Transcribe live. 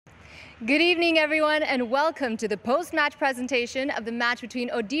Good evening, everyone, and welcome to the post-match presentation of the match between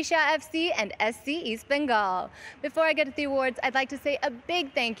Odisha FC and SC East Bengal. Before I get to the awards, I'd like to say a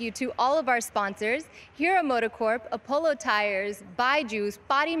big thank you to all of our sponsors, Hero Motorcorp, Apollo Tires, Byju's,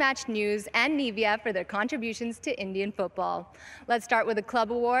 Body Match News, and Nivea for their contributions to Indian football. Let's start with the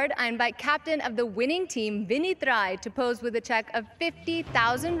club award. I invite captain of the winning team, Vinit Rai, to pose with a check of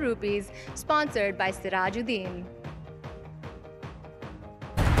 50,000 rupees, sponsored by Sirajuddin.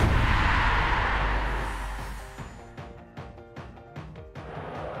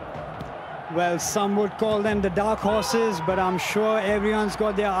 Well, some would call them the dark horses, but I'm sure everyone's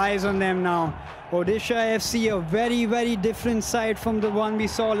got their eyes on them now. Odisha FC, a very, very different side from the one we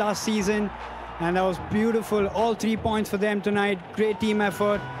saw last season. And that was beautiful. All 3 points for them tonight. Great team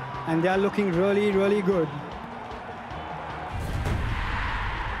effort. And they're looking really, really good.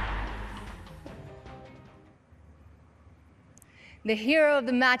 The Hero of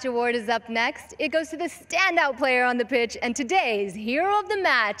the Match award is up next. It goes to the standout player on the pitch, and today's Hero of the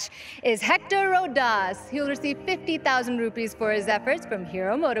Match is Hector Rodas. He'll receive 50,000 rupees for his efforts from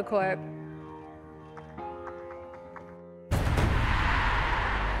Hero Motorcorp.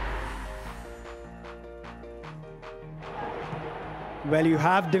 Well, you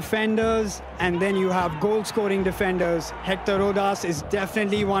have defenders, and then you have goal-scoring defenders. Hector Rodas is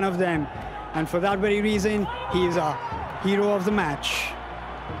definitely one of them. And for that very reason, he is a Hero of the Match.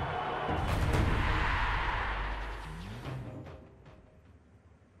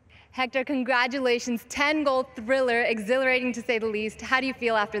 Hector, congratulations. 10-goal thriller, exhilarating to say the least. How do you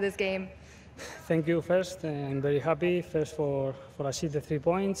feel after this game? Thank you first. I'm very happy first for achieve the 3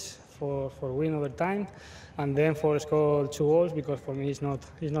 points, for win over time, and then for score 2 goals, because for me it's not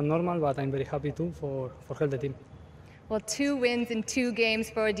normal, but I'm very happy too for help the team. Well, 2 wins in 2 games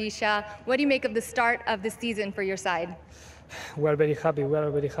for Odisha. What do you make of the start of the season for your side? We are very happy. We are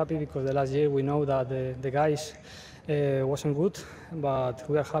very happy because the last year we know that the guys wasn't good, but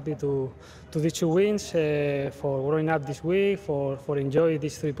we are happy to these 2 wins, for growing up this week, for enjoy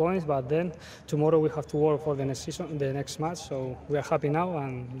these 3 points. But then tomorrow we have to work for the next season, the next match. So we are happy now,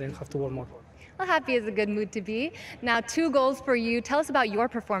 and then have to work more. Well, happy is a good mood to be. Now, 2 goals for you. Tell us about your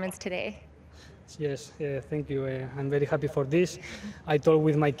performance today. Yes, thank you. I'm very happy for this. I talked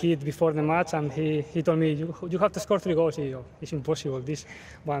with my kid before the match, and he told me, you have to score 3 goals. It's impossible, this.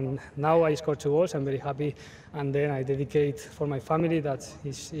 But now I scored 2 goals. I'm very happy. And then I dedicate for my family that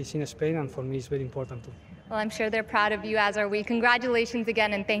is in Spain, and for me it's very important too. Well, I'm sure they're proud of you, as are we. Congratulations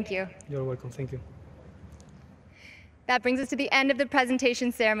again, and thank you. You're welcome. Thank you. That brings us to the end of the presentation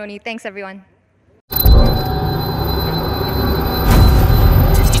ceremony. Thanks, everyone.